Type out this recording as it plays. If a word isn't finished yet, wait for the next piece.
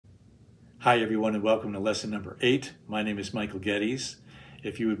Hi everyone and welcome to lesson number 8. My name is Michael Geddes.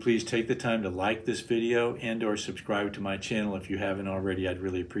 If you would please take the time to like this video and or subscribe to my channel if you haven't already, I'd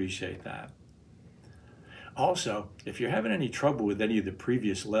really appreciate that. Also, if you're having any trouble with any of the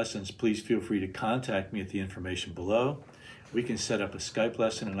previous lessons, please feel free to contact me at the information below. We can set up a Skype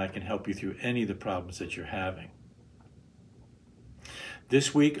lesson and I can help you through any of the problems that you're having.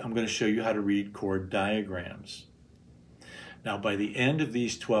 This week I'm going to show you how to read chord diagrams. Now, by the end of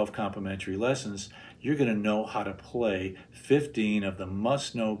these 12 complementary lessons, you're going to know how to play 15 of the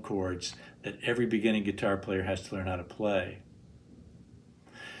must-know chords that every beginning guitar player has to learn how to play.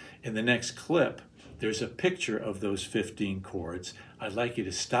 In the next clip, there's a picture of those 15 chords. I'd like you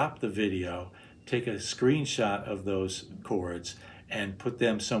to stop the video, take a screenshot of those chords, and put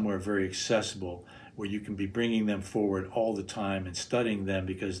them somewhere very accessible where you can be bringing them forward all the time and studying them,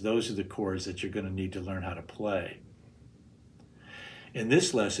 because those are the chords that you're going to need to learn how to play. In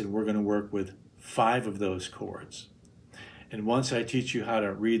this lesson, we're going to work with 5 of those chords. And once I teach you how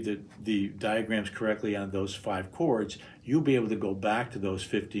to read the diagrams correctly on those 5 chords, you'll be able to go back to those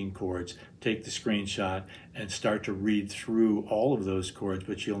 15 chords, take the screenshot, and start to read through all of those chords,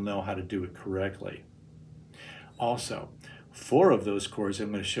 but you'll know how to do it correctly. Also, 4 of those chords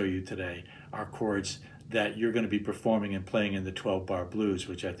I'm going to show you today are chords that you're going to be performing and playing in the 12-bar blues,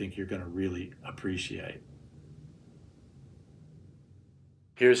 which I think you're going to really appreciate.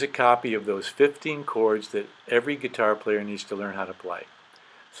 Here's a copy of those 15 chords that every guitar player needs to learn how to play.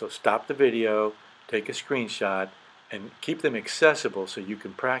 So stop the video, take a screenshot, and keep them accessible so you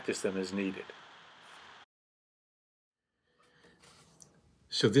can practice them as needed.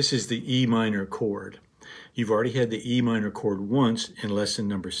 So this is the E minor chord. You've already had the E minor chord once in lesson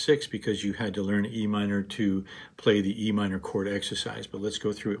number 6 because you had to learn E minor to play the E minor chord exercise, but let's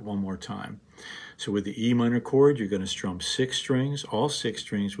go through it one more time. So with the E minor chord, you're going to strum 6 strings, all 6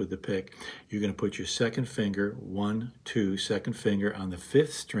 strings with the pick. You're going to put your second finger, 1, 2, second finger on the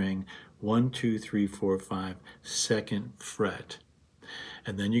 5th string, 1, 2, 3, 4, 5, second fret.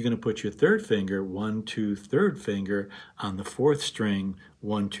 And then you're going to put your third finger, 1, 2, third finger on the 4th string,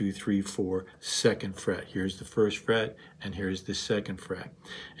 1, 2, 3, 4, second fret. Here's the 1st fret, and here's the 2nd fret.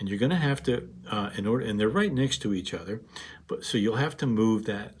 And you're going to have to, and they're right next to each other, but so you'll have to move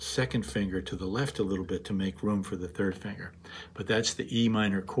that 2nd finger to the left a little bit to make room for the 3rd finger. But that's the E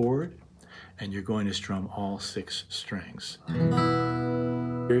minor chord, and you're going to strum all 6 strings.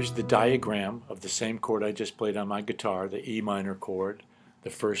 Here's the diagram of the same chord I just played on my guitar, the E minor chord. The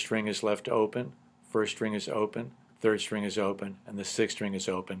 1st string is left open, 1st string is open, 3rd string is open, and the 6th string is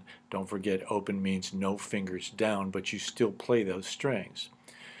open. Don't forget, open means no fingers down, but you still play those strings.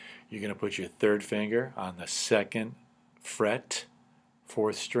 You're going to put your 3rd finger on the 2nd fret,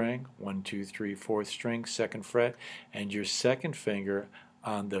 4th string, 1, 2, 3, 4th string, 2nd fret, and your 2nd finger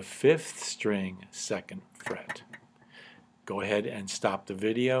on the 5th string, 2nd fret. Go ahead and stop the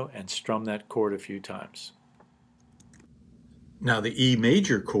video and strum that chord a few times. Now the E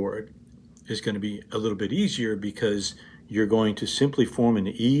major chord is going to be a little bit easier because you're going to simply form an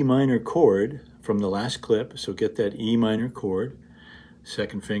E minor chord from the last clip. So get that E minor chord,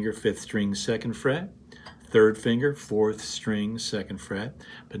 2nd finger, 5th string, 2nd fret, 3rd finger, 4th string, 2nd fret.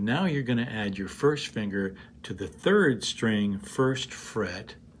 But now you're going to add your 1st finger to the 3rd string, 1st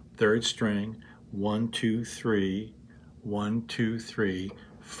fret, 3rd string, 1, 2, 3, 1, 2, 3,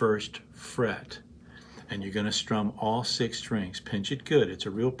 1st fret. And you're going to strum all 6 strings. Pinch it good. It's a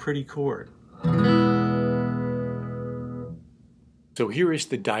real pretty chord. So here is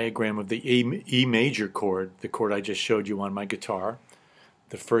the diagram of the E major chord, the chord I just showed you on my guitar.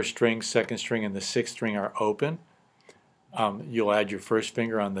 The 1st string, 2nd string, and the 6th string are open. You'll add your 1st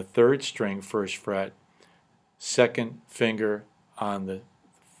finger on the 3rd string, 1st fret, 2nd finger on the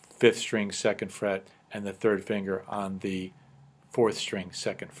 5th string, 2nd fret, and the 3rd finger on the 4th string,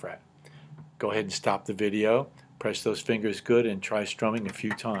 2nd fret. Go ahead and stop the video, press those fingers good, and try strumming a few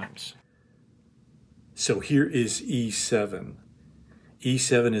times. So here is E7.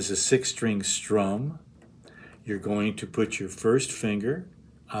 E7 is a 6-string strum. You're going to put your 1st finger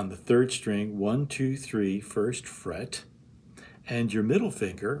on the 3rd string, 1, 2, 3, 1st fret, and your middle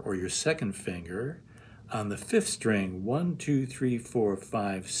finger, or your 2nd finger, on the 5th string, 1, 2, 3, 4,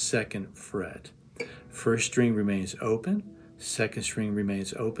 5, 2nd fret. 1st string remains open, 2nd string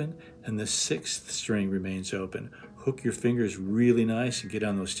remains open, and the 6th string remains open. Hook your fingers really nice and get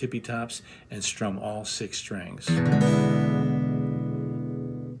on those tippy tops and strum all 6 strings.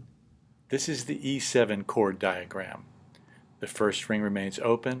 This is the E7 chord diagram. The 1st string remains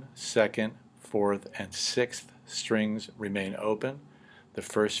open, 2nd, 4th, and 6th strings remain open. The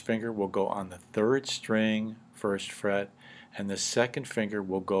 1st finger will go on the 3rd string, 1st fret, and the second finger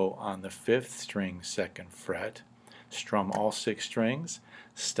will go on the 5th string 2nd fret. Strum all 6 strings,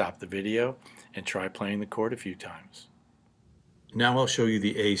 stop the video, and try playing the chord a few times. Now I'll show you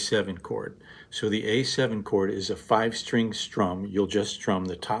the A7 chord. So the A7 chord is a 5-string strum. You'll just strum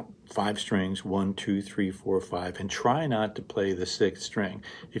the top 5 strings, 1, 2, 3, 4, 5, and try not to play the 6th string.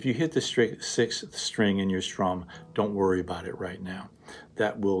 If you hit the 6th string in your strum, don't worry about it right now.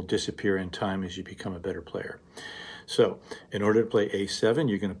 That will disappear in time as you become a better player. So in order to play A7,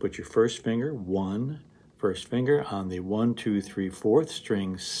 you're going to put your first finger, first finger on the 1, 2, 3, 4th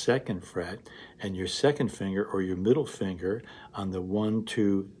string 2nd fret, and your second finger or your middle finger on the 1,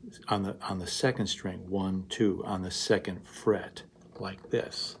 2 on the 2nd string 1, 2 on the 2nd fret, like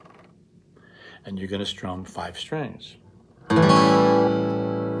this. And you're going to strum 5 strings. Diagram.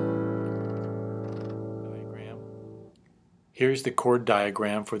 Here's the chord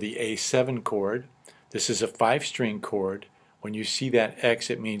diagram for the A7 chord. This is a 5-string chord. When you see that X,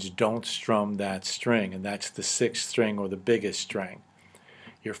 it means don't strum that string, and that's the 6th string or the biggest string.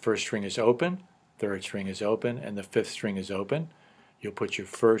 Your first string is open, 3rd string is open, and the 5th string is open. You'll put your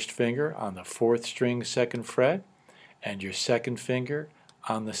first finger on the 4th string 2nd fret, and your second finger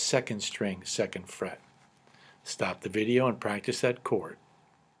on the 2nd string 2nd fret. Stop the video and practice that chord.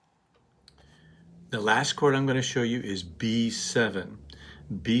 The last chord I'm going to show you is B7.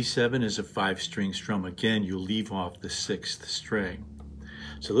 B7 is a 5-string strum. Again, you'll leave off the 6th string.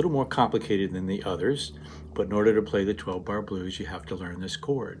 It's a little more complicated than the others, but in order to play the 12-bar blues, you have to learn this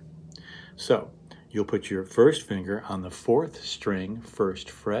chord. So, you'll put your first finger on the 4th string 1st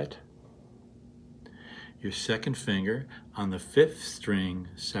fret, your second finger on the 5th string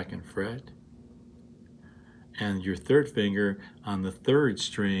 2nd fret, and your third finger on the 3rd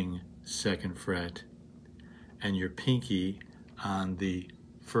string 2nd fret, and your pinky on the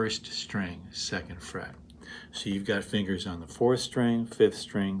 1st string 2nd fret. So you've got fingers on the 4th string, 5th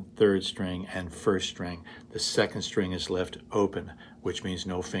string, 3rd string, and 1st string. The 2nd string is left open, which means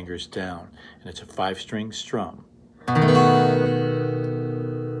no fingers down, and it's a 5-string strum.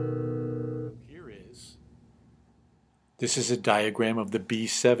 This is a diagram of the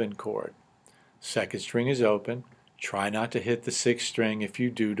B7 chord. 2nd string is open. Try not to hit the 6th string. If you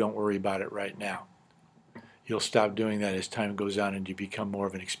do, don't worry about it right now. You'll stop doing that as time goes on and you become more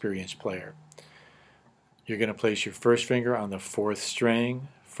of an experienced player. You're going to place your first finger on the 4th string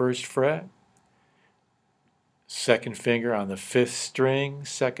 1st fret, second finger on the 5th string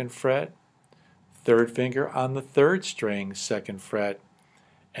 2nd fret, third finger on the 3rd string 2nd fret,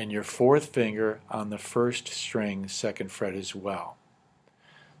 and your 4th finger on the 1st string 2nd fret as well.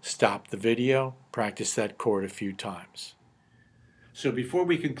 Stop the video, practice that chord a few times. So before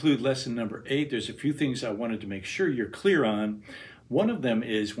we conclude lesson number 8, there's a few things I wanted to make sure you're clear on. One of them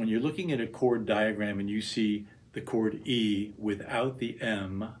is when you're looking at a chord diagram and you see the chord E without the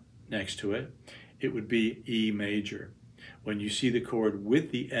M next to it, it would be E major. When you see the chord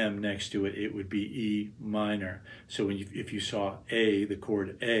with the M next to it, it would be E minor. So if you saw A, the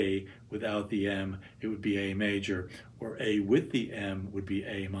chord A without the M, it would be A major, or A with the M would be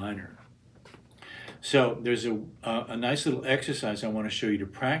A minor. So there's a nice little exercise I want to show you to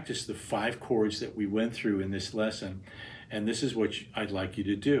practice the 5 chords that we went through in this lesson, and this is what I'd like you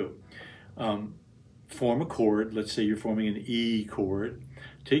to do. Form a chord. Let's say you're forming an E chord.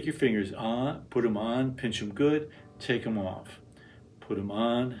 Take your fingers on, put them on, pinch them good, take them off. Put them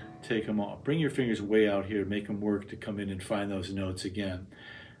on, take them off. Bring your fingers way out here, make them work to come in and find those notes again.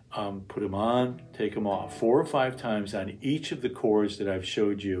 Put them on, take them off. 4 or 5 times on each of the chords that I've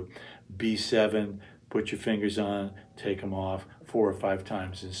showed you. B7, put your fingers on, take them off 4 or 5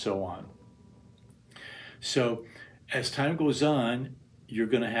 times, and so on. So as time goes on, you're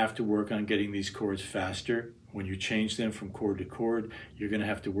going to have to work on getting these chords faster. When you change them from chord to chord, you're going to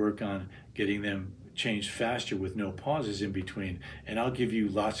have to work on getting them changed faster with no pauses in between. And I'll give you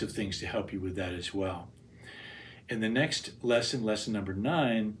lots of things to help you with that as well. In the next lesson, lesson number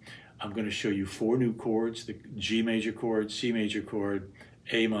 9, I'm going to show you 4 new chords: the G major chord, C major chord,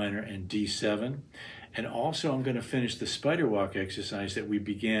 A minor, and D7. And also I'm going to finish the spider walk exercise that we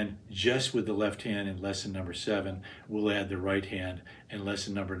began just with the left hand in lesson number 7. We'll add the right hand in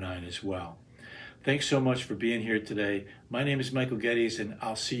lesson number 9 as well. Thanks so much for being here today. My name is Michael Geddes, and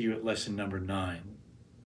I'll see you at lesson number 9.